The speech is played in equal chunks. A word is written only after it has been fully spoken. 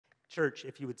Church,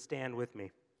 if you would stand with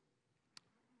me.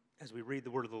 As we read the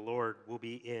word of the Lord, we'll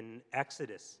be in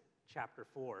Exodus chapter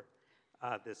 4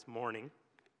 this morning.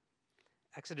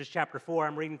 Exodus chapter 4,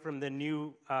 I'm reading from the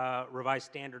New Revised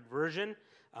Standard Version.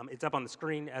 It's up on the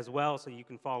screen as well, so you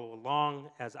can follow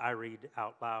along as I read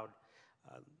out loud.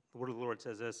 The word of the Lord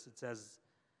says this. It says,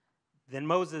 "Then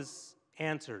Moses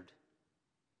answered,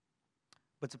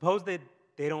 'But suppose they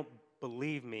don't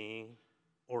believe me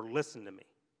or listen to me,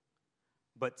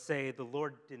 but say, the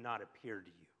Lord did not appear to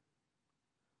you.'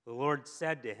 The Lord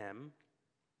said to him,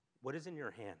 'What is in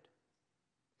your hand?'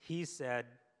 He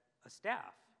said, 'A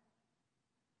staff.'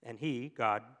 And he,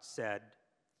 God, said,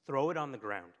 'Throw it on the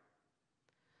ground.'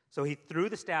 So he threw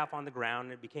the staff on the ground,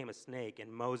 and it became a snake,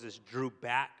 and Moses drew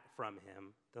back from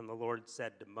him. Then the Lord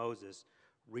said to Moses,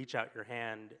 'Reach out your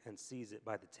hand and seize it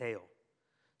by the tail.'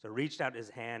 So he reached out his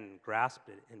hand and grasped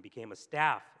it, and became a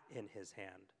staff in his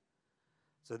hand,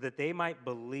 so that they might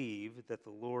believe that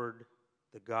the Lord,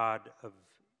 the God of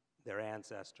their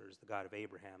ancestors, the God of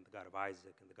Abraham, the God of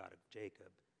Isaac, and the God of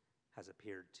Jacob, has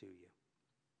appeared to you."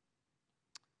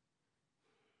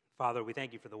 Father, we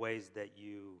thank you for the ways that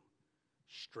you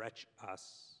stretch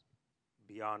us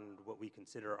beyond what we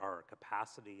consider our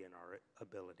capacity and our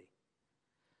ability.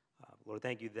 Lord,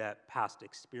 thank you that past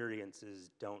experiences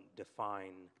don't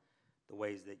define the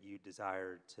ways that you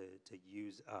desire to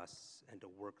use us and to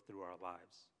work through our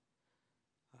lives.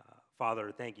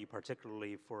 Father, thank you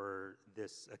particularly for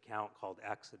this account called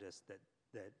Exodus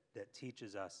that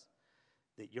teaches us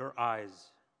that your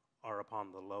eyes are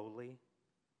upon the lowly,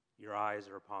 your eyes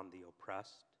are upon the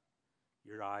oppressed,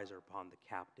 your eyes are upon the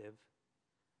captive,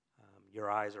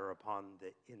 your eyes are upon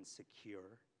the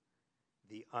insecure,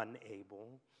 the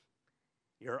unable.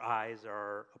 Your eyes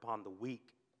are upon the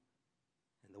weak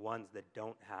and the ones that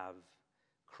don't have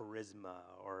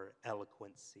charisma or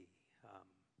eloquency.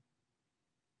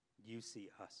 You see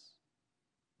us,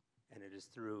 and it is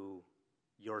through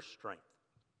your strength,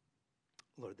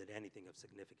 Lord, that anything of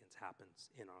significance happens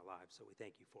in our lives. So we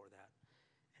thank you for that,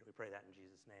 and we pray that in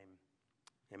Jesus' name.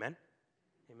 Amen?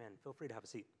 Amen. Feel free to have a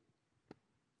seat.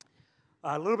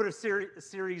 A little bit of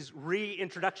series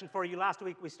reintroduction for you. Last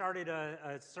week we started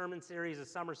a sermon series, a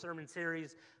summer sermon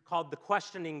series called The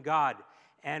Questioning God.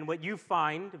 And what you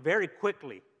find very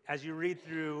quickly as you read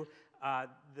through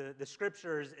the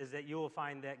scriptures is that you will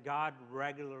find that God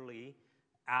regularly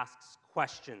asks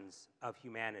questions of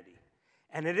humanity.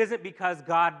 And it isn't because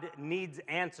God needs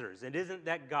answers. It isn't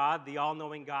that God, the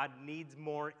all-knowing God, needs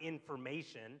more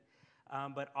information.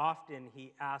 But often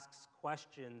he asks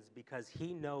questions because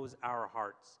he knows our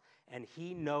hearts, and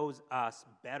he knows us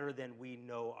better than we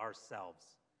know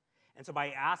ourselves. And so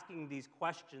by asking these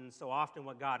questions, so often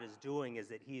what God is doing is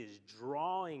that he is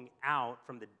drawing out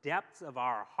from the depths of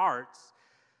our hearts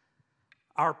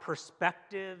our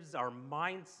perspectives, our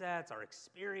mindsets, our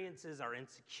experiences, our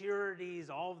insecurities,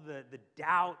 all the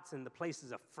doubts and the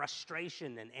places of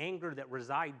frustration and anger that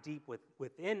reside deep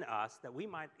within us that we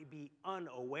might be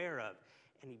unaware of.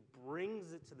 And he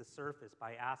brings it to the surface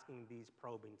by asking these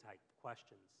probing type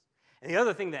questions. And the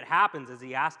other thing that happens as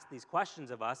he asks these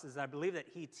questions of us is I believe that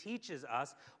he teaches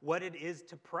us what it is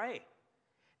to pray.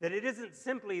 That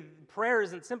prayer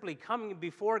isn't simply coming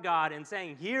before God and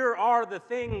saying, here are the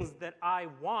things that I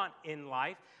want in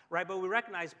life, right? But we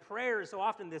recognize prayer is so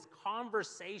often this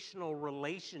conversational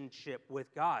relationship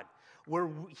with God, where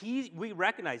we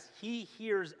recognize he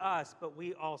hears us, but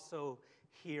we also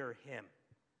hear him.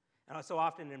 And so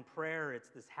often in prayer, it's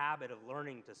this habit of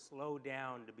learning to slow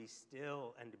down, to be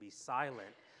still, and to be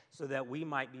silent, so that we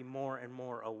might be more and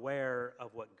more aware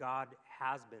of what God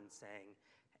has been saying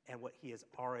and what he has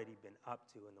already been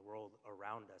up to in the world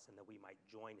around us, and that we might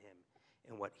join him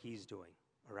in what he's doing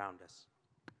around us.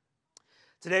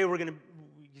 Today we're going to,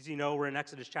 as you know, we're in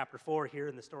Exodus chapter 4 here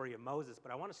in the story of Moses,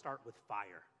 but I want to start with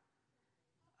fire.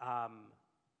 I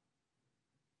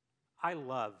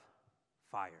love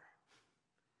fire.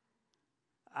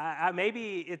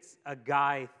 Maybe it's a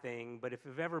guy thing, but if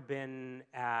you've ever been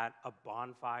at a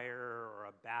bonfire or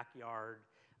a backyard,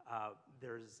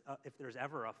 if there's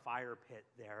ever a fire pit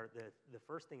there, the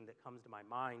first thing that comes to my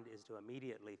mind is to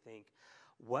immediately think,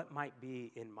 what might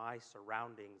be in my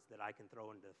surroundings that I can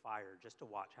throw into the fire just to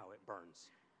watch how it burns?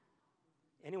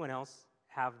 Anyone else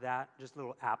have that? Just a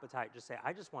little appetite, just say,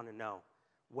 I just want to know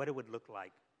what it would look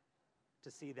like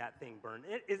to see that thing burn.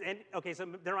 Okay, so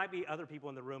there might be other people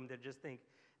in the room that just think,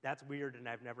 that's weird and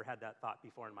I've never had that thought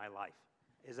before in my life.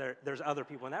 There's other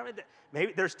people in that?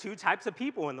 Maybe there's two types of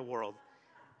people in the world.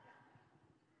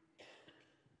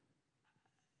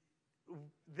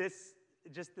 This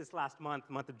last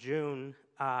month of June,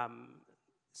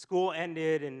 school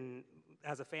ended, and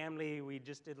as a family, we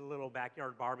just did a little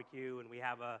backyard barbecue, and we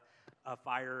have a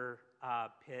fire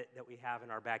pit that we have in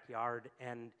our backyard.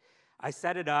 And I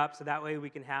set it up so that way we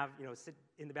can have, sit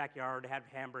in the backyard, have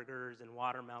hamburgers and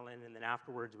watermelon, and then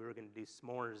afterwards we were going to do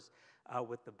s'mores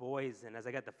with the boys. And as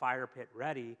I got the fire pit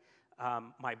ready,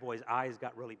 my boy's eyes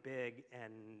got really big,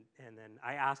 and then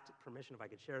I asked permission if I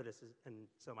could share this. And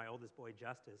so my oldest boy,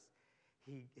 Justice,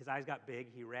 his eyes got big.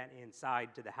 He ran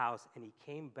inside to the house, and he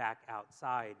came back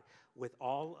outside with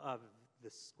all of the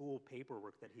school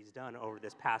paperwork that he's done over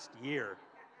this past year.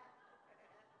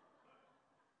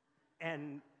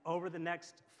 And over the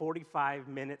next 45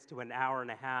 minutes to an hour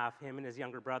and a half, him and his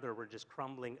younger brother were just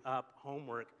crumbling up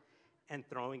homework and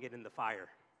throwing it in the fire.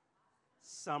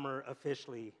 Summer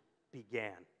officially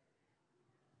began.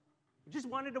 We just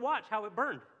wanted to watch how it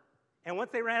burned. And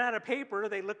once they ran out of paper,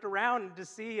 they looked around to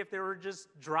see if there were just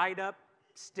dried up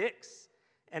sticks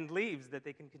and leaves that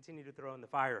they can continue to throw in the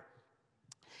fire.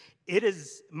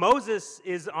 Moses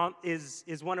is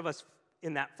one of us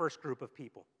in that first group of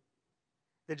people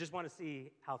that just want to see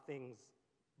how things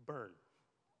burn.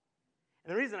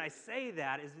 And the reason I say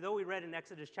that is, though we read in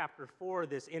Exodus chapter 4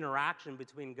 this interaction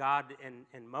between God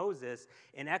and Moses,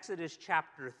 in Exodus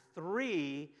chapter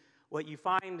 3, what you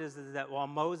find is that while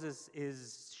Moses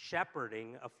is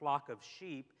shepherding a flock of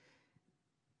sheep,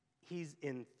 he's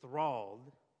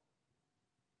enthralled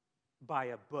by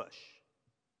a bush.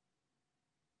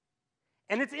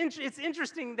 And it's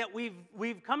interesting that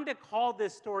we've come to call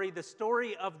this story the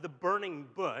story of the burning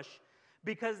bush,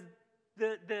 because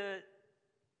the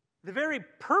very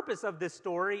purpose of this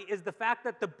story is the fact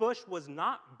that the bush was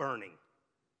not burning.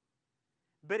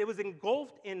 But it was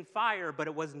engulfed in fire, but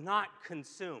it was not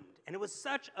consumed. And it was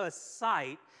such a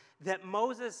sight that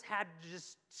Moses had to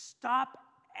just stop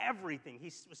everything. He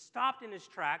stopped in his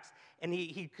tracks, and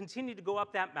he continued to go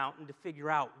up that mountain to figure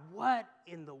out what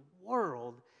in the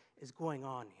world is going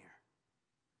on here.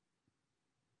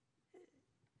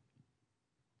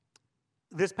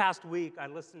 This past week, I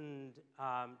listened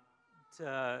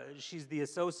she's the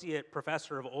associate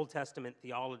professor of Old Testament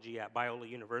theology at Biola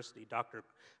University, Dr.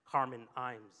 Carmen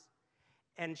Imes.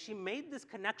 And she made this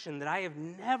connection that I have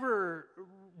never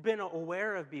been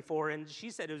aware of before. And she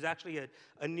said it was actually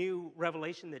a new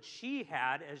revelation that she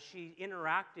had as she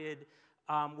interacted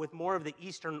with more of the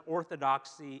Eastern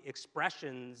Orthodoxy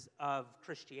expressions of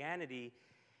Christianity.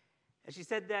 And she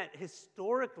said that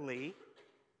historically,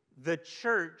 the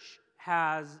church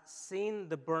has seen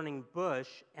the burning bush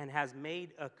and has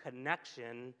made a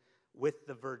connection with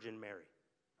the Virgin Mary.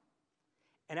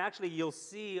 And actually, you'll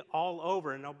see all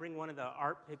over, and I'll bring one of the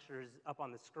art pictures up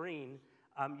on the screen,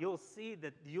 you'll see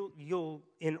that you'll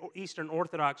in Eastern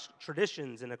Orthodox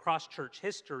traditions and across church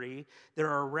history, there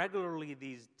are regularly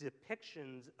these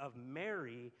depictions of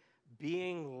Mary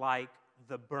being like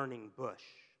the burning bush.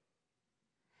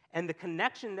 And the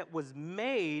connection that was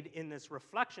made in this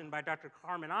reflection by Dr.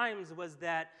 Carmen Imes was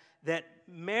that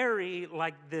Mary,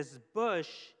 like this bush,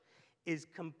 is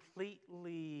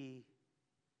completely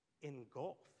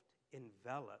engulfed,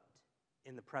 enveloped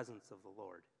in the presence of the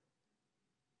Lord.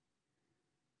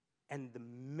 And the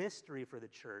mystery for the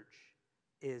church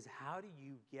is, how do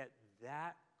you get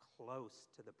that close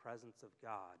to the presence of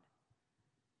God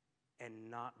and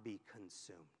not be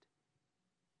consumed?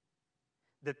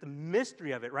 That the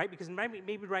mystery of it, right? Because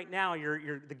maybe right now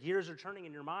the gears are turning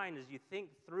in your mind as you think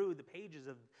through the pages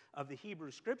of the Hebrew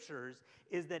Scriptures,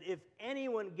 is that if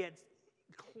anyone gets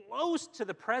close to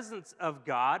the presence of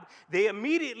God, they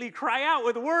immediately cry out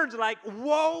with words like,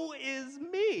 "Woe is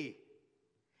me."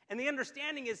 And the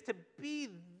understanding is, to be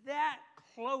that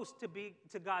close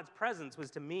to God's presence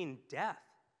was to mean death.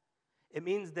 It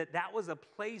means that was a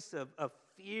place of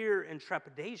fear and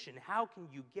trepidation. How can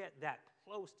you get that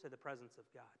close to the presence of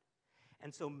God?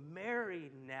 And so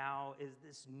Mary now is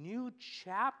this new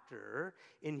chapter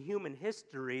in human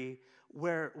history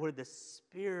where the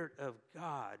Spirit of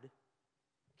God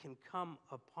can come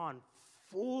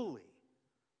fully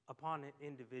upon an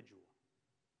individual.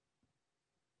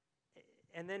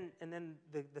 And then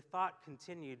the thought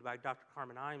continued by Dr.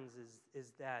 Carmen Imes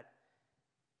is that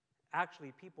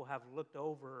actually people have looked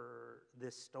over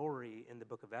this story in the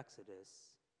book of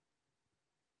Exodus,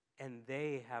 and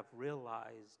they have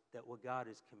realized that what God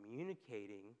is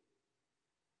communicating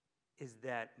is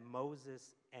that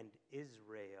Moses and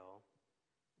Israel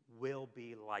will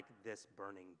be like this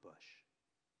burning bush.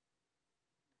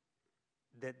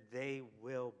 That they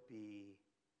will be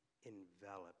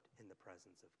enveloped in the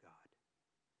presence of God.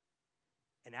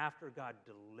 And after God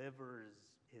delivers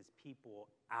his people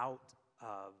out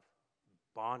of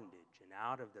bondage and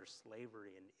out of their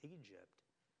slavery in Egypt,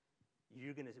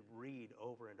 you're going to read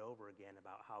over and over again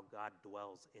about how God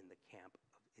dwells in the camp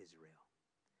of Israel,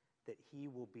 that he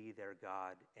will be their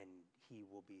God and he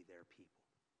will be their people.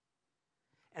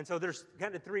 And so there's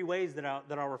kind of three ways that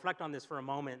I'll reflect on this for a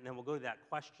moment, and then we'll go to that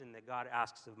question that God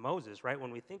asks of Moses, right? When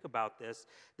we think about this,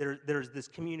 there's this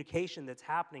communication that's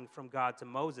happening from God to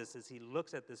Moses as he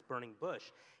looks at this burning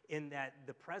bush, in that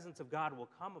the presence of God will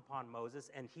come upon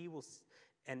Moses, and he will,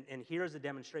 and here's a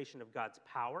demonstration of God's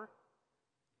power,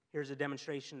 here's a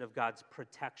demonstration of God's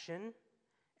protection,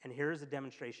 and here's a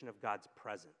demonstration of God's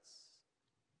presence.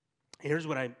 Here's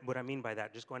what I mean by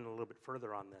that, just going a little bit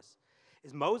further on this,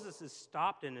 is Moses is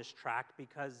stopped in his track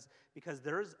because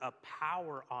there's a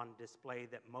power on display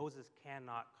that Moses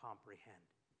cannot comprehend.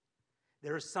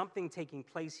 There is something taking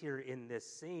place here in this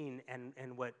scene,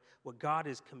 and what God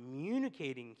is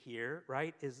communicating here,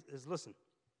 right, is listen.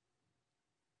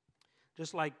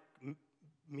 Just like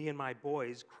me and my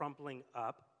boys crumpling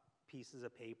up pieces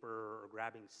of paper or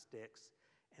grabbing sticks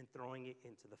and throwing it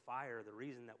into the fire, the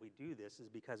reason that we do this is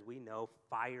because we know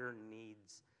fire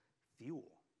needs fuel.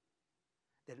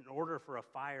 That in order for a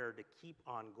fire to keep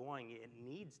on going, it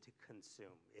needs to consume.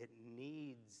 It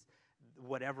needs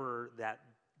whatever that,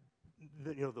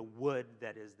 the wood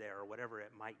that is there, or whatever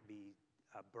it might be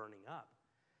burning up.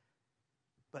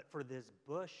 But for this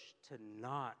bush to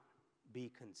not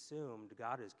be consumed,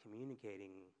 God is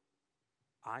communicating,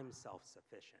 I'm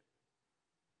self-sufficient.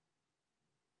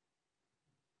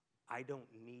 I don't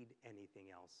need anything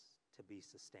else to be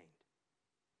sustained.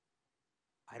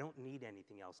 I don't need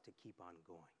anything else to keep on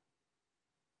going.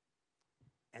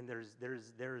 And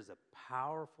there's a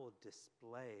powerful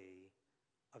display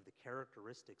of the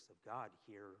characteristics of God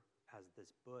here as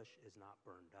this bush is not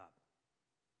burned up.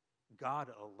 God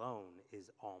alone is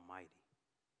almighty.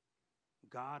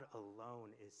 God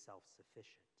alone is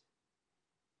self-sufficient.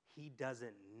 He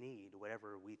doesn't need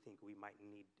whatever we think we might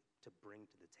need to bring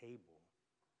to the table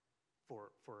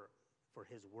for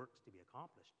his works to be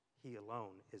accomplished. He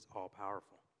alone is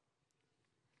all-powerful.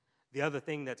 The other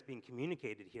thing that's being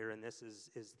communicated here in this is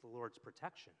the Lord's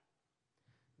protection.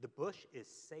 The bush is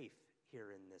safe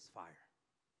here in this fire.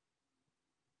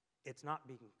 It's not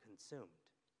being consumed.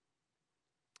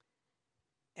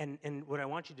 And what I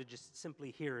want you to just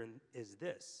simply hear is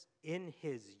this. In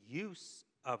his use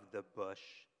of the bush,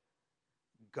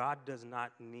 God does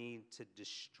not need to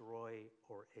destroy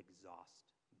or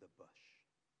exhaust the bush.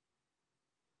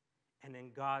 And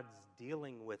in God's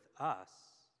dealing with us,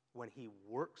 when he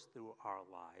works through our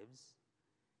lives,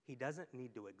 he doesn't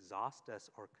need to exhaust us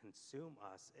or consume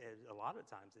us. A lot of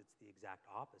times it's the exact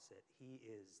opposite. He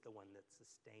is the one that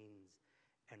sustains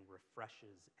and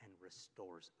refreshes and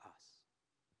restores us.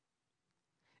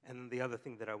 And the other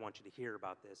thing that I want you to hear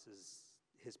about this is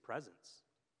his presence.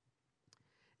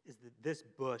 Is that this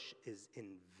bush is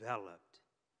enveloped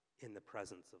in the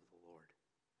presence of the Lord.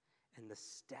 And the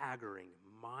staggering,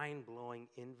 mind-blowing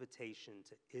invitation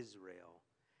to Israel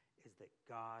is that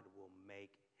God will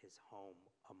make his home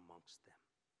amongst them.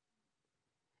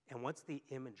 And what's the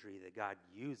imagery that God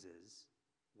uses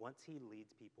once he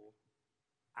leads people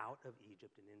out of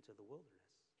Egypt and into the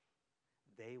wilderness?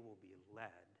 They will be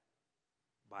led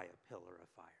by a pillar of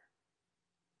fire.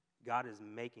 God is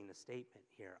making a statement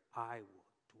here, I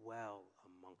will dwell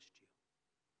amongst you.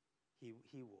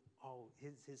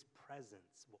 His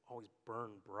presence will always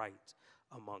burn bright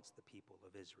amongst the people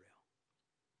of Israel.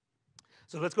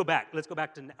 So let's go back. Let's go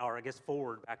back to, or I guess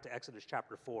forward, back to Exodus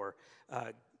chapter 4.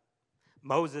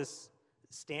 Moses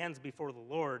stands before the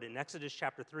Lord in Exodus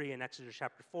chapter 3 and Exodus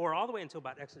chapter 4, all the way until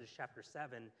about Exodus chapter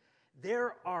 7.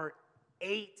 There are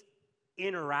 8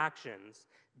 interactions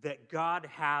that God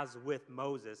has with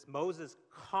Moses. Moses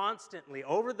constantly,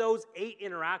 over those 8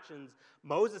 interactions,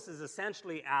 Moses is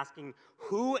essentially asking,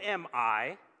 who am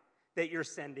I that you're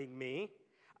sending me?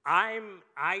 I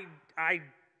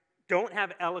don't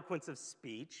have eloquence of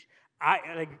speech.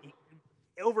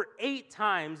 Over 8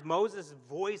 times, Moses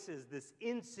voices this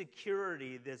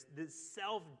insecurity, this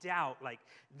self-doubt, like,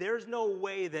 there's no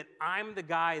way that I'm the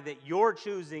guy that you're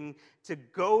choosing to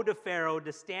go to Pharaoh,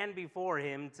 to stand before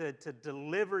him, to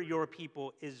deliver your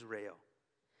people Israel.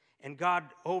 And God,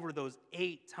 over those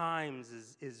 8 times,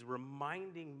 is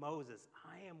reminding Moses,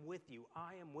 I am with you,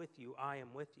 I am with you, I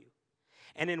am with you.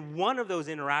 And in one of those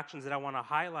interactions that I want to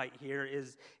highlight here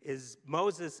is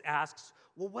Moses asks,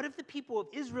 well, what if the people of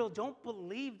Israel don't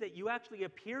believe that you actually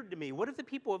appeared to me? What if the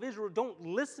people of Israel don't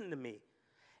listen to me?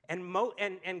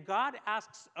 And God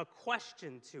asks a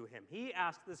question to him. He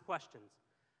asks this question,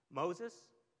 Moses,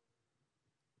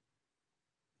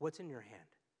 what's in your hand?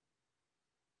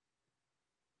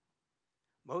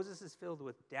 Moses is filled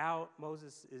with doubt.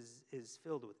 Moses is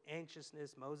filled with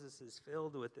anxiousness. Moses is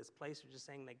filled with this place of just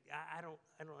saying, like, I don't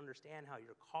understand how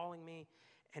you're calling me.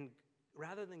 And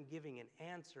rather than giving an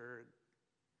answer,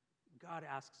 God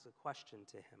asks a question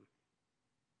to him.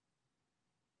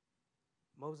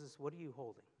 Moses, what are you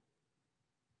holding?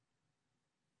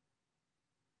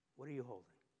 What are you holding?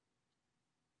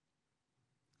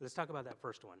 Let's talk about that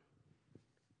first one.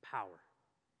 Power.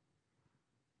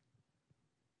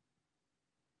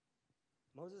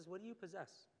 Moses, what do you possess?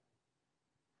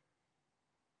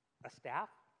 A staff?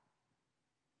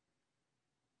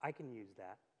 I can use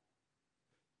that.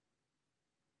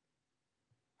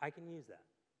 I can use that.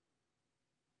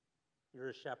 You're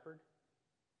a shepherd.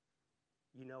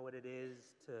 You know what it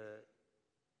is to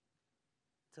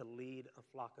lead a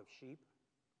flock of sheep.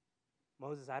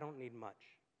 Moses, I don't need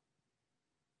much.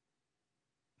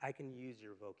 I can use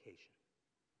your vocation.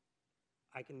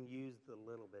 I can use the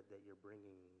little bit that you're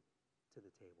bringing to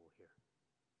the table here.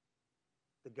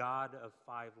 The God of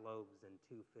 5 loaves and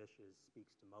 2 fishes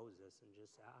speaks to Moses and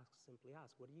just simply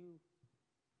asks, what do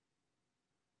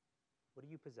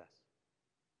you possess?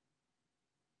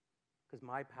 Because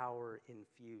my power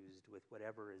infused with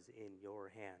whatever is in your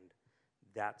hand,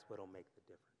 that's what will make the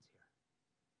difference here.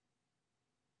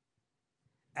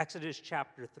 Exodus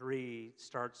chapter 3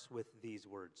 starts with these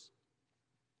words.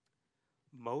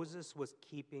 Moses was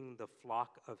keeping the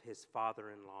flock of his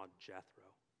father-in-law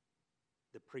Jethro,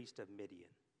 the priest of Midian.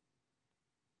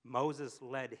 Moses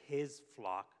led his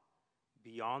flock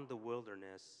beyond the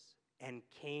wilderness and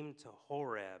came to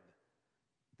Horeb,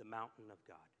 the mountain of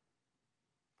God.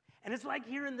 And it's like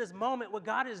here in this moment, what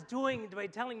God is doing by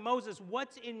telling Moses,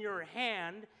 what's in your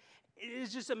hand, it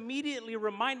is just immediately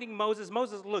reminding Moses,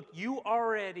 look, you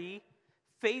already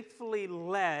faithfully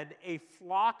led a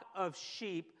flock of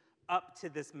sheep up to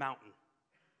this mountain.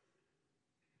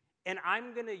 And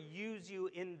I'm going to use you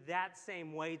in that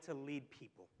same way to lead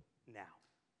people now.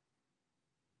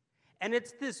 And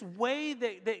it's this way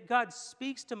that God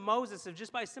speaks to Moses of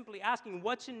just by simply asking,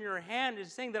 what's in your hand,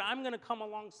 is saying that I'm going to come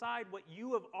alongside what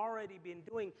you have already been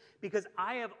doing because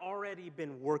I have already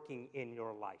been working in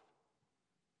your life.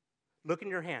 Look in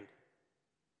your hand.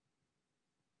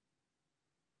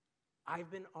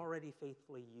 I've been already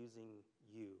faithfully using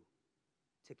you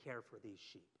to care for these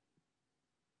sheep.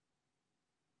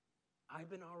 I've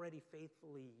been already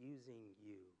faithfully using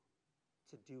you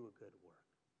to do a good work.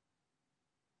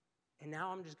 And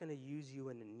now I'm just going to use you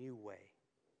in a new way.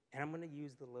 And I'm going to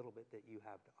use the little bit that you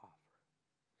have to offer.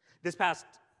 This past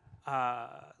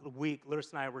week,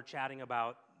 Larissa and I were chatting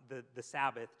about the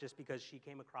Sabbath just because she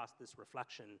came across this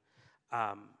reflection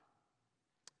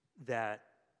that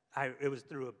it was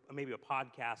through maybe a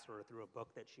podcast or through a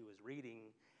book that she was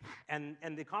reading. And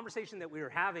the conversation that we were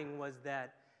having was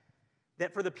that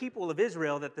for the people of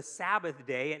Israel, that the Sabbath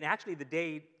day, and actually the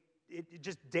day,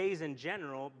 just days in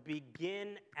general,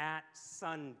 begin at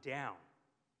sundown.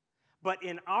 But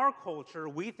in our culture,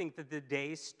 we think that the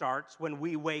day starts when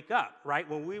we wake up, right?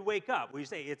 When we wake up, we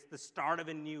say it's the start of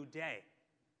a new day.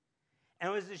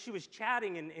 And as she was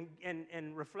chatting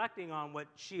and reflecting on what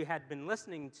she had been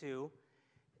listening to,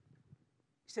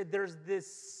 she said there's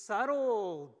this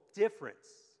subtle difference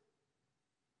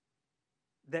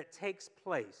that takes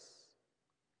place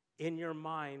in your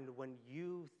mind when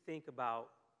you think about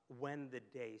when the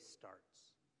day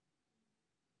starts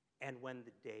and when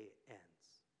the day ends.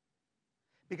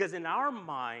 Because in our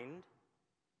mind,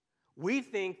 we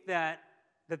think that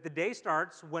the day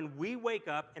starts when we wake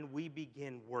up and we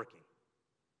begin working.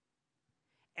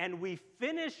 And we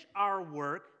finish our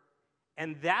work,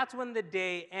 and that's when the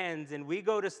day ends, and we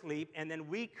go to sleep, and then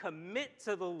we commit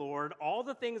to the Lord all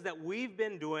the things that we've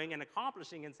been doing and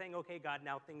accomplishing and saying, okay, God,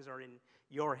 now things are in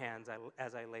your hands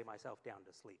as I lay myself down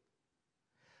to sleep.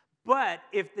 But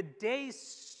if the day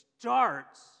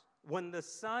starts when the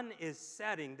sun is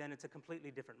setting, then it's a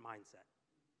completely different mindset.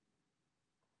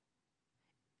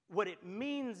 What it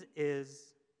means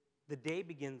is the day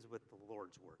begins with the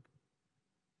Lord's work.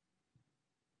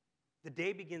 The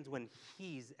day begins when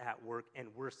He's at work and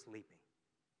we're sleeping.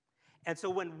 And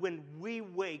so when we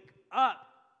wake up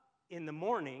in the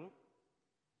morning,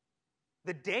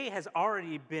 the day has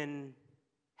already been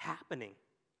happening.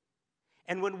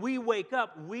 And when we wake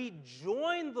up, we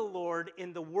join the Lord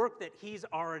in the work that He's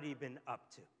already been up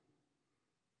to.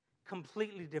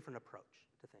 Completely different approach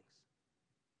to things.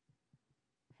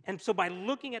 And so by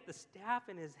looking at the staff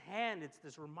in his hand, it's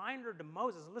this reminder to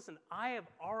Moses, listen, I have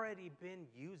already been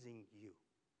using you.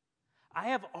 I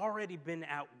have already been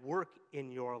at work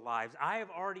in your lives. I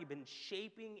have already been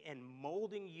shaping and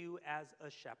molding you as a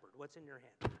shepherd. What's in your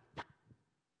hand?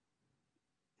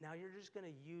 Now you're just going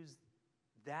to use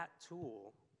that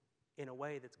tool in a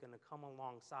way that's going to come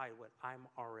alongside what I'm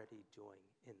already doing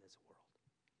in this world.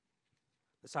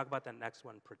 Let's talk about that next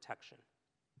one, protection.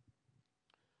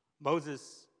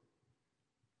 Moses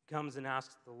comes and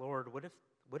asks the Lord, what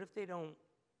if they don't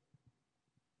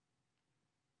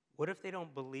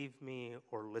believe me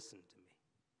or listen to me?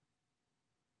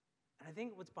 And I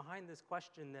think what's behind this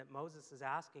question that Moses is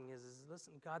asking is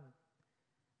listen, God,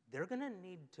 they're going to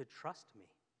need to trust me.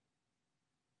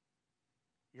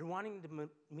 You're wanting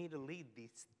me to lead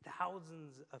these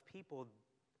thousands of people.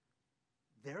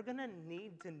 They're going to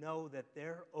need to know that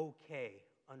they're okay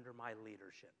under my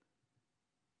leadership.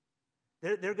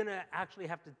 They're going to actually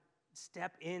have to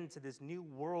step into this new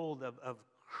world of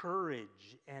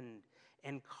courage and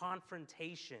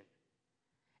confrontation.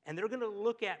 And they're going to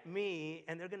look at me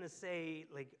and they're going to say,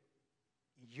 like,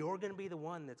 you're going to be the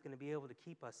one that's going to be able to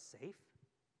keep us safe.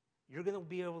 You're going to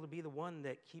be able to be the one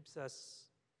that keeps us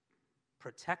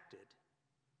protected.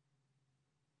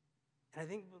 And I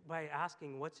think by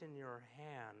asking what's in your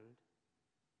hand,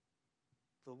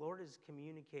 the Lord is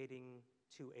communicating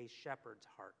to a shepherd's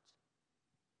heart.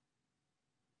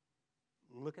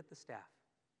 Look at the staff.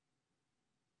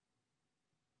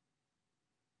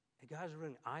 And God's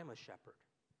revealing, I'm a shepherd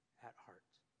at heart.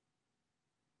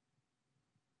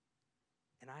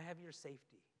 And I have your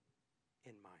safety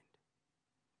in mind.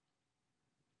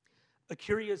 A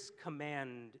curious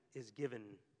command is given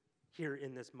here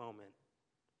in this moment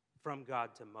from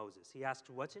God to Moses. He asks,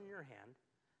 what's in your hand?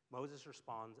 Moses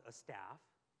responds, a staff.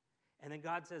 And then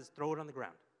God says, throw it on the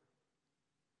ground.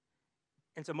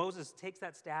 And so Moses takes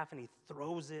that staff and he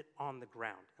throws it on the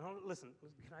ground. And listen,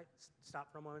 can I stop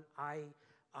for a moment?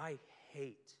 I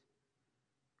hate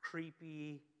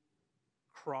creepy,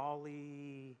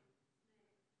 crawly,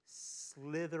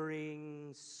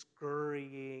 slithering,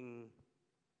 scurrying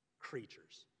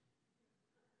creatures.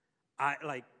 I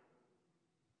like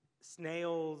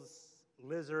snails,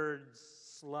 lizards,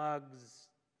 slugs,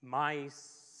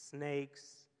 mice,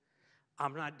 snakes.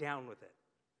 I'm not down with it.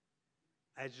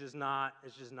 It's just not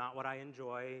what I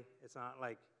enjoy. It's not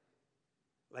like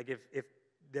if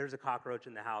there's a cockroach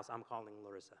in the house, I'm calling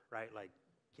Larissa, right? Like,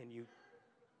 can you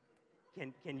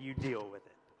deal with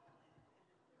it?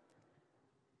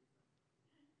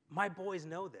 My boys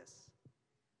know this.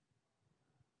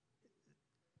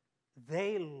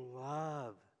 They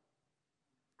love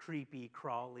creepy,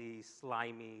 crawly,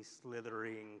 slimy,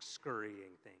 slithering,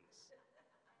 scurrying things.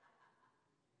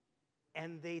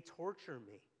 And they torture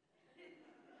me.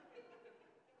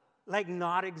 Like,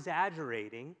 not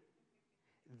exaggerating,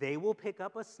 they will pick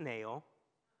up a snail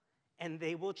and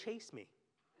they will chase me.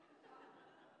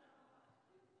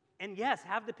 And yes,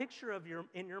 have the picture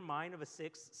in your mind of a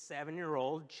 6,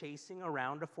 7-year-old chasing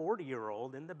around a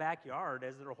 40-year-old in the backyard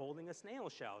as they're holding a snail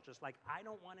shell, just like, I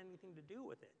don't want anything to do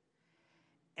with it.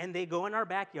 And they go in our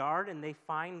backyard and they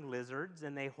find lizards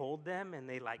and they hold them and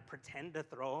they like pretend to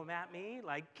throw them at me,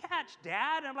 like, catch,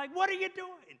 Dad. I'm like, what are you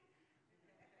doing?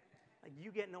 Like,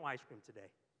 you get no ice cream today.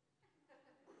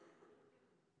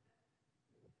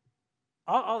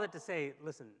 All that to say,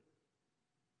 listen,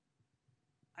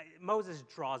 Moses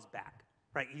draws back,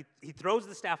 right? He throws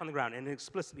the staff on the ground, and it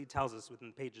explicitly tells us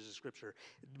within pages of Scripture.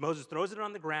 Moses throws it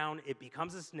on the ground, it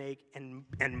becomes a snake, and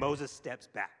Moses steps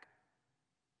back.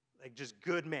 Like, just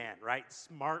good man, right?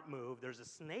 Smart move. There's a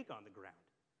snake on the ground.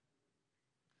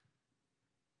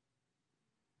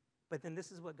 But then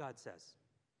this is what God says.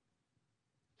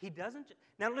 He doesn't.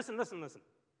 Now listen.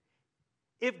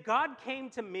 If God came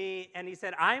to me and he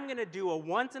said, I'm going to do a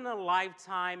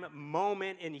once-in-a-lifetime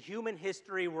moment in human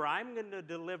history where I'm going to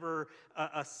deliver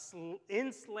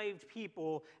enslaved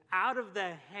people out of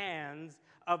the hands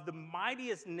of the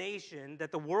mightiest nation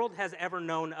that the world has ever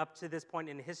known up to this point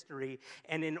in history,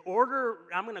 and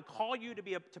I'm going to call you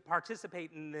to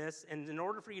participate in this, and in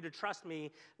order for you to trust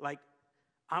me, like,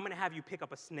 I'm going to have you pick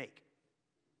up a snake.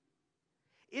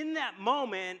 In that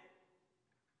moment,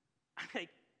 I'm like,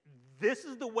 this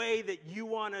is the way that you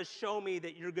want to show me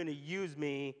that you're going to use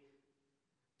me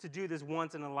to do this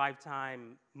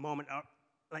once-in-a-lifetime moment.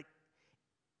 Like,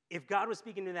 if God was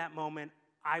speaking to that moment,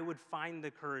 I would find the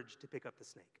courage to pick up the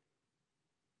snake.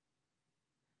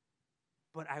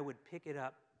 But I would pick it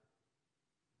up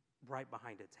right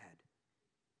behind its head.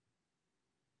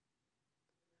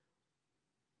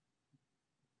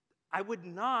 I would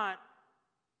not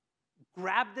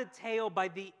grab the tail by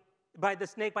the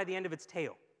snake by the end of its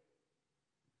tail,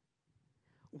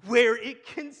 where it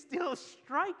can still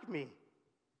strike me.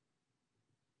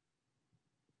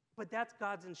 But that's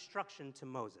God's instruction to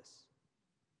Moses.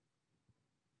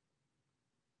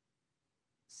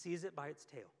 Seize it by its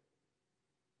tail.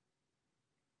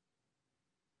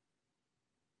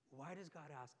 Why does God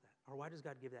ask that? Or why does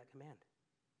God give that command?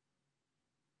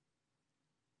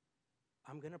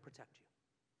 I'm going to protect you.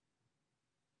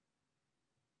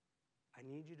 I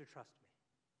need you to trust me.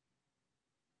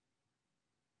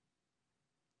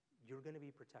 You're going to be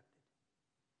protected.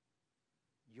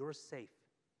 You're safe.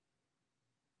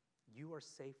 You are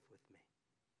safe with me.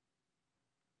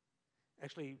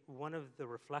 Actually, one of the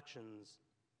reflections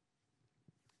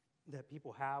that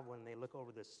people have when they look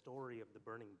over the story of the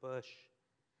burning bush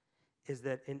is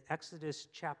that in Exodus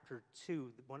chapter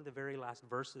 2, one of the very last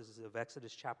verses of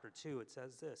Exodus chapter 2, it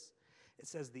says this. It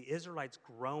says, the Israelites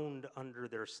groaned under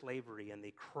their slavery and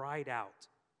they cried out.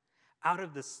 Out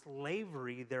of the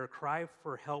slavery, their cry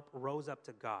for help rose up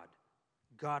to God.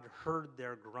 God heard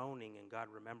their groaning and God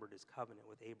remembered his covenant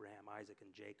with Abraham, Isaac,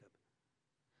 and Jacob.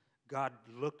 God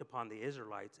looked upon the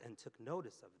Israelites and took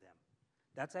notice of them.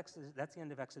 That's the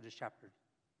end of Exodus chapter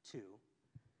 2.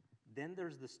 Then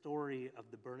there's the story of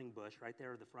the burning bush right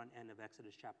there at the front end of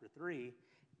Exodus chapter 3.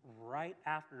 Right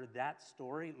after that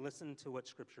story, listen to what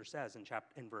Scripture says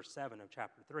in verse 7 of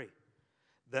chapter 3.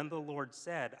 Then the Lord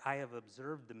said, I have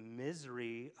observed the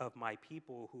misery of my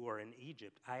people who are in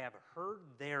Egypt. I have heard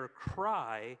their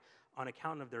cry on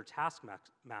account of their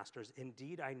taskmasters.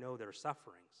 Indeed, I know their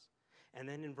sufferings. And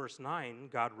then in verse 9,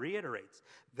 God reiterates,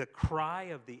 the cry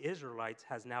of the Israelites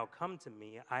has now come to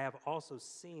me. I have also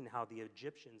seen how the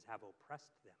Egyptians have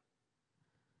oppressed them.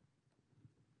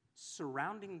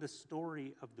 Surrounding the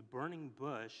story of the burning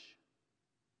bush,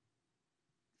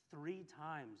 3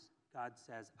 times God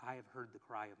says, I have heard the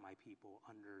cry of my people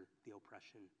under the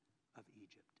oppression of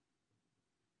Egypt.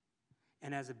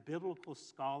 And as biblical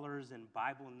scholars and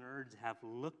Bible nerds have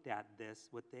looked at this,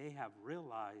 what they have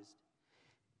realized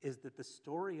is that the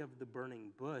story of the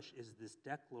burning bush is this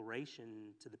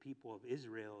declaration to the people of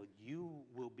Israel, you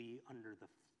will be under the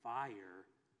fire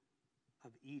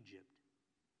of Egypt,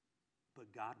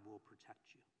 but God will protect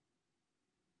you.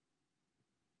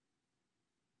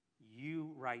 You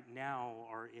right now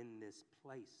are in this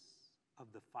place of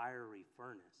the fiery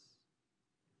furnace.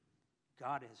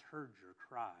 God has heard your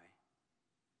cry,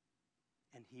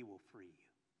 and he will free you.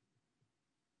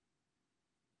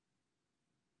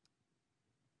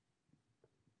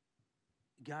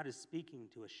 God is speaking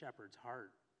to a shepherd's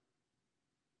heart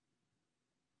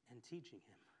and teaching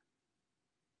him.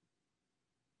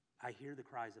 I hear the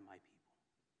cries of my people,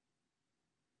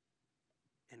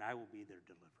 and I will be their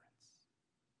deliverance.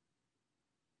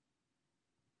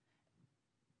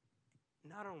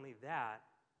 Not only that,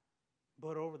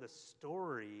 but over the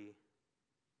story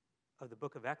of the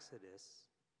book of Exodus,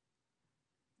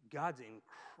 God's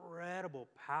incredible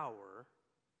power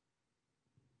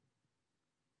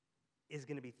is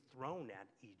going to be thrown at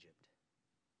Egypt.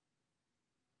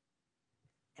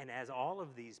 And as all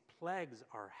of these plagues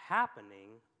are happening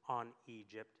on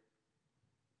Egypt,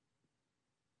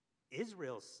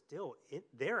 Israel's still,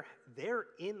 they're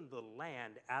in the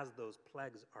land as those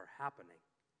plagues are happening,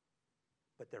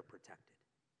 but they're protected.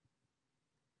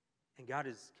 And God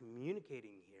is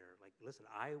communicating here, like, listen,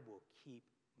 I will keep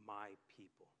my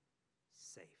people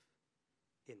safe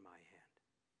in my hand.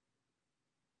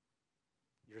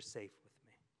 You're safe with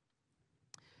me.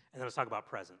 And then let's talk about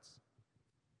presence.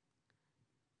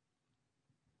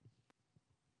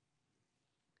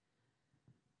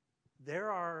 There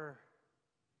are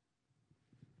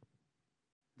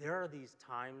these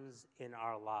times in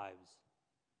our lives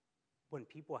when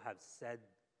people have said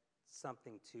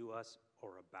something to us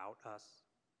or about us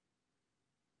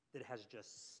that has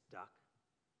just stuck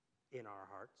in our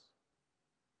hearts.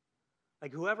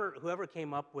 Like whoever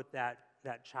came up with that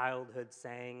childhood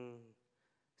saying,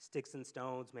 sticks and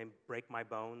stones may break my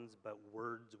bones, but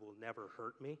words will never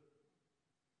hurt me,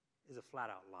 is a flat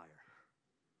out liar.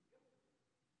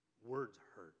 Words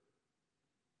hurt.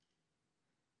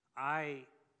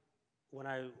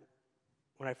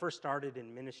 When I first started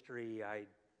in ministry, I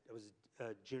was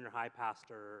a junior high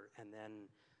pastor and then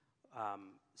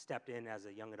stepped in as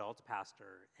a young adults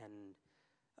pastor. And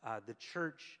the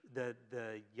church, the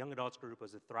young adults group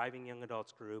was a thriving young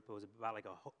adults group. It was about like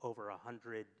over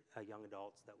 100 young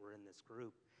adults that were in this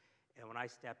group. And when I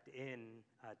stepped in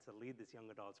to lead this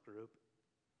young adults group,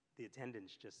 the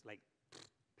attendance just like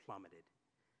plummeted.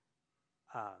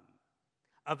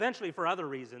 Eventually, for other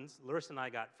reasons, Larissa and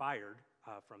I got fired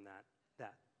from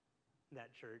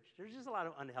that church. There's just a lot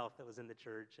of unhealth that was in the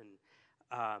church. And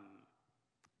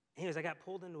anyways, I got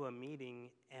pulled into a meeting,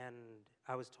 and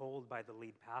I was told by the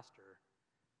lead pastor,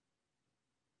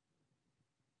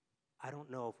 I don't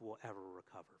know if we'll ever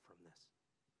recover from this.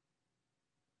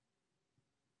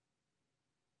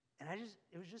 And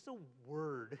it was just a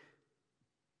word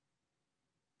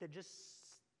that just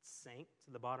sank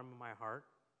to the bottom of my heart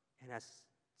and has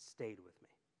stayed with me.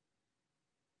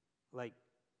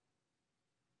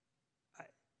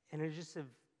 And I just have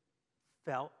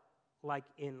felt like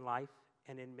in life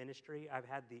and in ministry, I've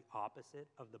had the opposite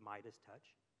of the Midas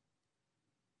touch.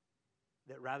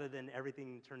 That rather than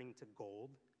everything turning to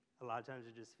gold, a lot of times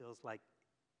it just feels like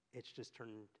it's just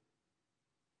turned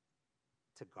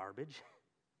to garbage.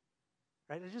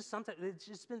 Right? It's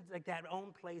just been like that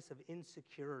own place of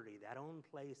insecurity, that own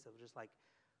place of just like,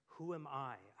 who am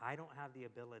I? I don't have the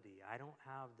ability. I don't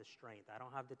have the strength. I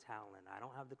don't have the talent. I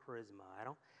don't have the charisma. I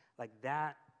don't, like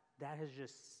that has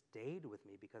just stayed with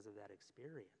me because of that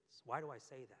experience. Why do I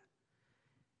say that?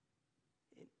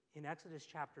 In Exodus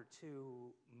chapter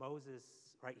 2, Moses,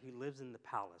 right, he lives in the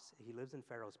palace. He lives in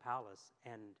Pharaoh's palace,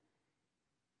 and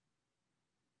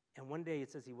one day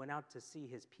it says he went out to see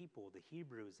his people, the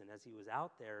Hebrews, and as he was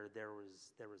out there, there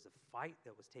was a fight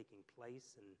that was taking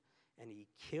place, and he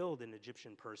killed an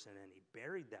Egyptian person, and he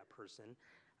buried that person.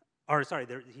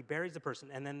 He buries the person,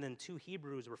 and then two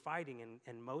Hebrews were fighting,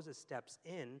 and Moses steps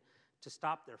in to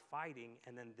stop their fighting,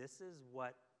 and then this is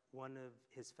what one of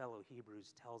his fellow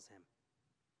Hebrews tells him.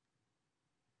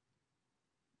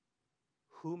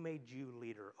 Who made you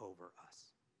leader over us?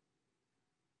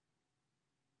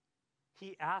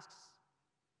 He asks,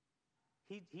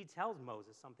 he tells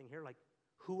Moses something here like,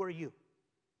 who are you?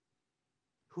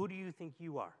 Who do you think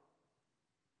you are?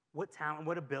 What talent,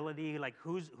 what ability, like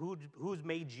who's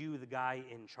made you the guy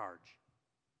in charge?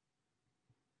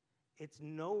 It's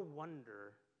no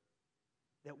wonder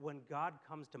that when God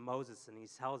comes to Moses and he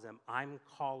tells him, I'm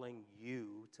calling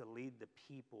you to lead the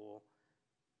people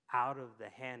out of the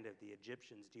hand of the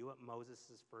Egyptians, do you know what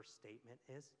Moses' first statement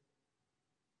is?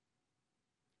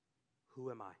 Who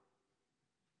am I?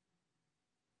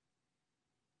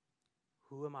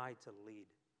 Who am I to lead?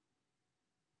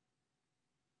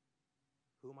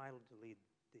 Who am I to lead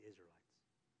the Israelites?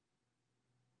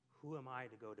 Who am I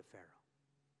to go to Pharaoh?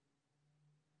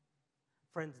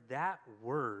 Friends, that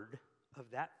word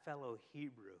of that fellow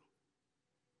Hebrew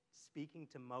speaking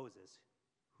to Moses,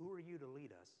 who are you to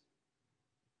lead us,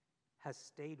 has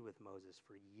stayed with Moses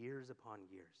for years upon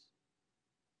years.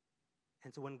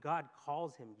 And so when God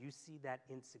calls him, you see that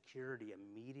insecurity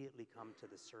immediately come to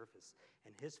the surface.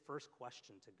 And his first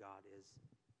question to God is,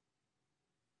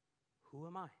 who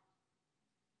am I?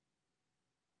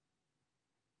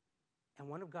 And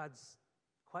one of God's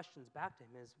questions back to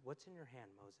him is, what's in your hand,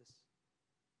 Moses?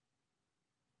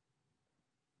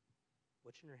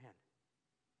 What's in your hand?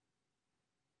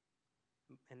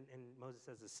 And Moses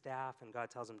says a staff, and God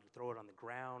tells him to throw it on the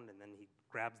ground, and then he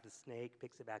grabs the snake,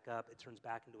 picks it back up, it turns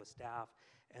back into a staff,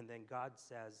 and then God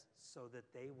says, so that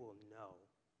they will know.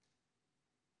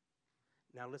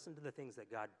 Now listen to the things that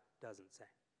God doesn't say.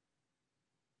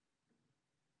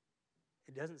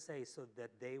 It doesn't say so that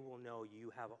they will know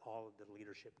you have all of the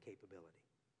leadership capability.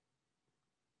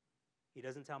 He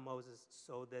doesn't tell Moses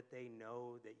so that they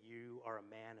know that you are a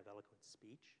man of eloquent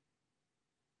speech.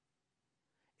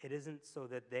 It isn't so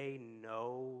that they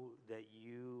know that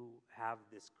you have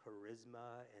this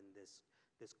charisma and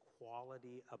this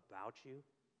quality about you.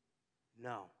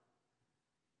 No.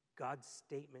 God's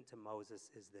statement to Moses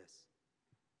is this,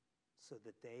 so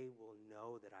that they will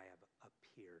know that I have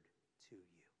appeared to you.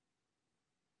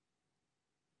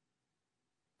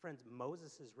 Friends,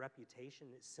 Moses' reputation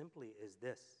simply is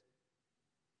this.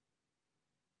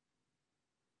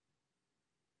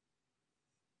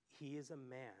 He is a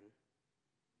man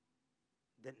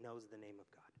that knows the name of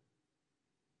God.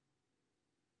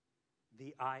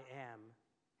 The I am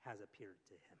has appeared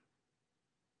to him.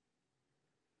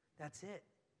 That's it.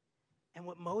 And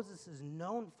what Moses is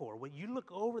known for, when you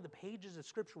look over the pages of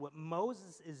Scripture, what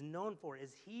Moses is known for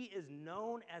is he is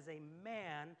known as a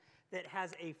man that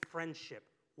has a friendship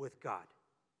with God.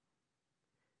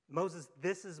 Moses,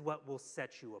 this is what will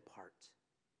set you apart.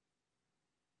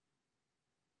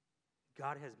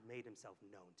 God has made himself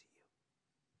known to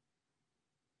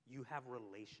you. You have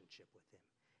relationship with him.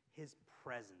 His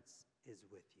presence is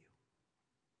with you.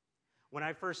 When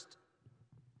I first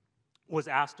was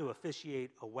asked to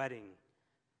officiate a wedding,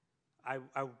 I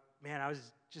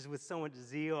was just with so much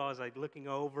zeal. I was like looking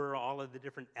over all of the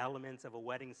different elements of a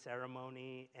wedding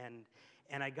ceremony, and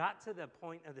I got to the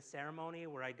point of the ceremony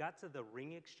where I got to the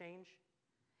ring exchange,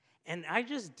 and I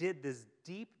just did this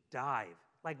deep dive.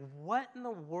 Like, what in the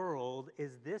world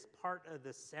is this part of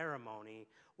the ceremony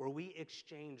where we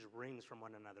exchange rings from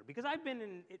one another? Because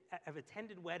I've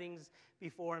attended weddings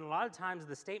before, and a lot of times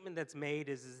the statement that's made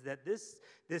is that this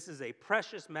is a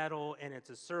precious metal, and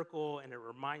it's a circle, and it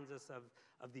reminds us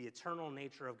of the eternal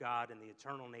nature of God and the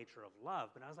eternal nature of love.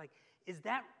 But I was like,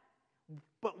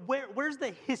 But where's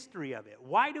the history of it?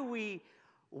 Why do we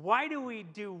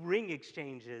do ring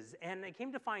exchanges? And I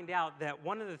came to find out that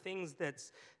one of the things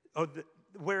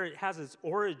where it has its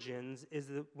origins is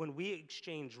that when we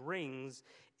exchange rings,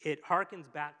 it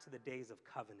harkens back to the days of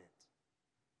covenant.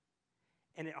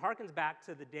 And it harkens back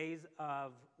to the days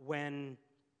of when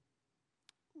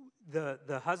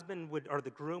the husband or the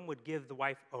groom would give the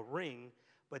wife a ring,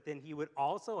 but then he would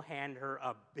also hand her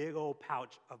a big old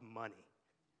pouch of money.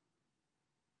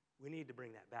 We need to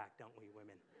bring that back, don't we,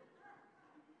 women?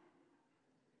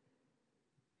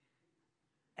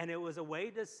 And it was a way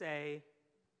to say,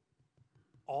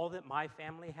 all that my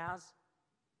family has,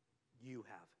 you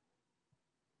have.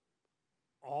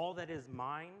 All that is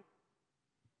mine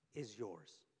is yours.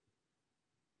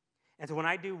 And so when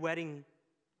I do wedding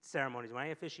ceremonies, when I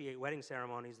officiate wedding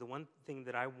ceremonies, the one thing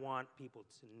that I want people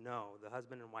to know, the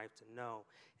husband and wife to know,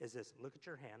 is this: look at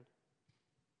your hand.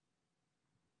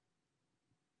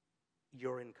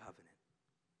 You're in covenant.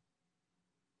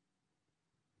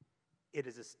 It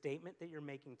is a statement that you're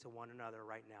making to one another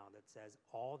right now that says,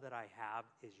 all that I have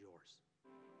is yours.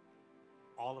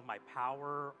 All of my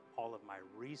power, all of my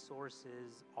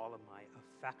resources, all of my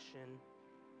affection,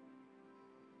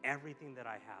 everything that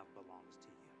I have belongs to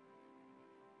you.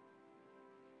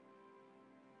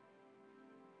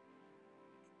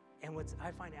 And what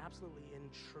I find absolutely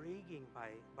intriguing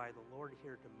by the Lord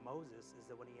here to Moses is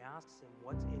that when he asks him,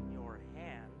 what's in your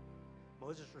hand?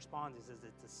 Moses responds, he says,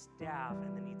 it's a staff.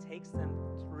 And then he takes them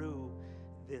through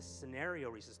this scenario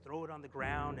where he says, throw it on the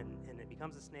ground, and it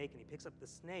becomes a snake, and he picks up the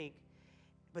snake.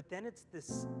 But then it's this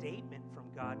statement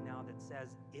from God now that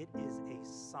says, it is a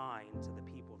sign to the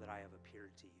people that I have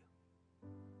appeared to you.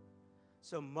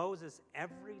 So Moses,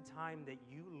 every time that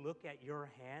you look at your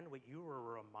hand, what you were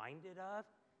reminded of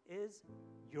is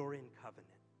you're in covenant.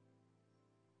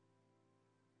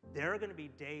 There are going to be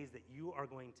days that you are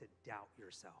going to doubt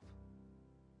yourself.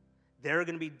 There are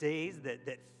going to be days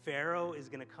that Pharaoh is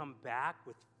going to come back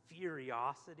with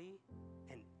furiosity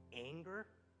and anger.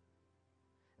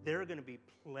 There are going to be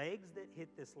plagues that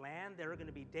hit this land. There are going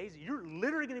to be days you're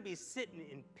literally going to be sitting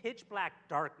in pitch black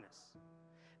darkness.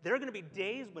 There are going to be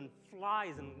days when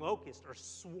flies and locusts are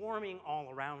swarming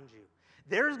all around you.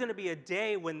 There's going to be a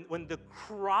day when the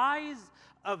cries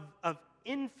of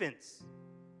infants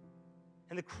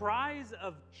and the cries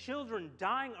of children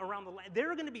dying around the land,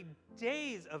 there are going to be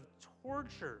days of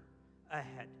torture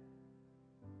ahead.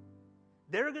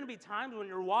 There are going to be times when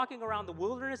you're walking around the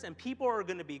wilderness and people are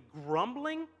going to be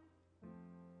grumbling.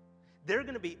 They're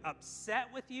going to be upset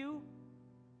with you.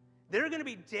 There are going to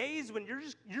be days when you're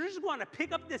just going to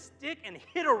pick up this stick and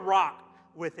hit a rock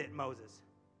with it, Moses.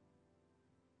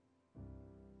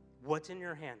 What's in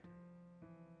your hand?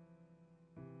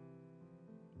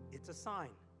 It's a sign.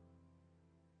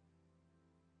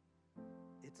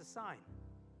 It's a sign.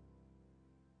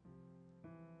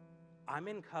 I'm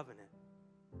in covenant.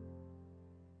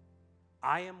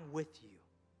 I am with you.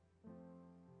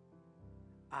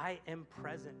 I am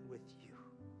present with you.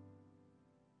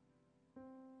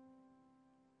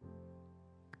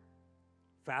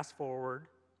 Fast forward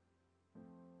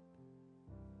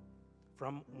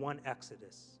from one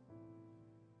Exodus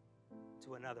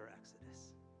to another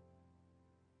Exodus.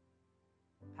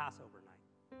 Passover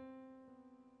night.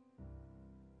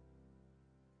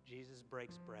 Jesus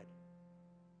breaks bread.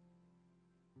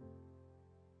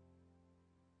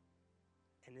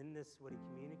 And in this, what he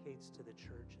communicates to the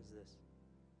church is this: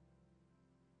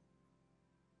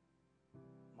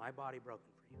 my body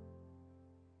broken for you.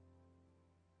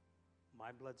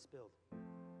 My blood spilled.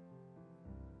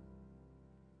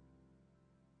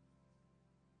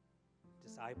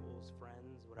 Disciples,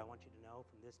 friends, what I want you to know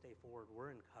from this day forward,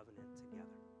 we're in covenant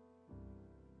together.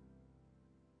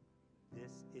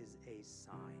 This is a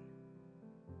sign.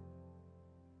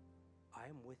 I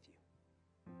am with you.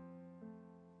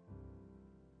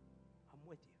 I'm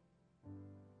with you.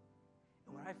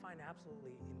 And what I find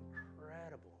absolutely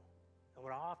incredible, and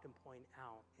what I often point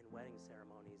out in wedding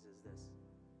ceremonies, is this.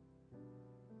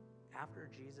 After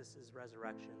Jesus'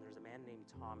 resurrection, there's a man named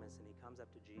Thomas, and he comes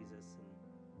up to Jesus,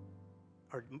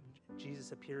 or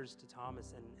Jesus appears to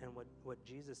Thomas, and what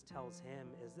Jesus tells him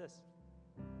is this: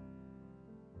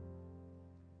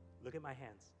 look at my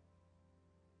hands.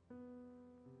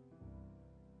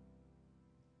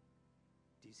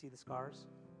 Do you see the scars?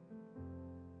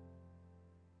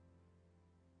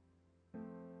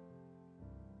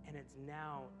 And it's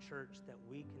now, church, that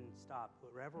we can stop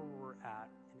wherever we're at,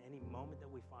 in any moment that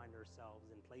we find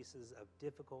ourselves, in places of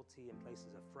difficulty, in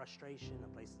places of frustration, in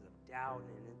places of doubt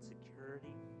and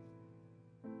insecurity,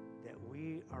 that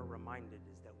we are reminded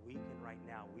is that we can right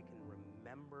now, we can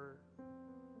remember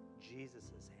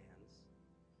Jesus' hands,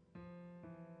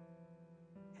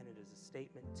 and it is a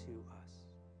statement to us,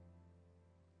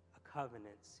 a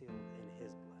covenant sealed in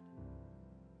his blood,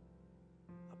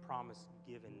 a promise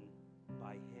given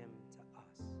by him to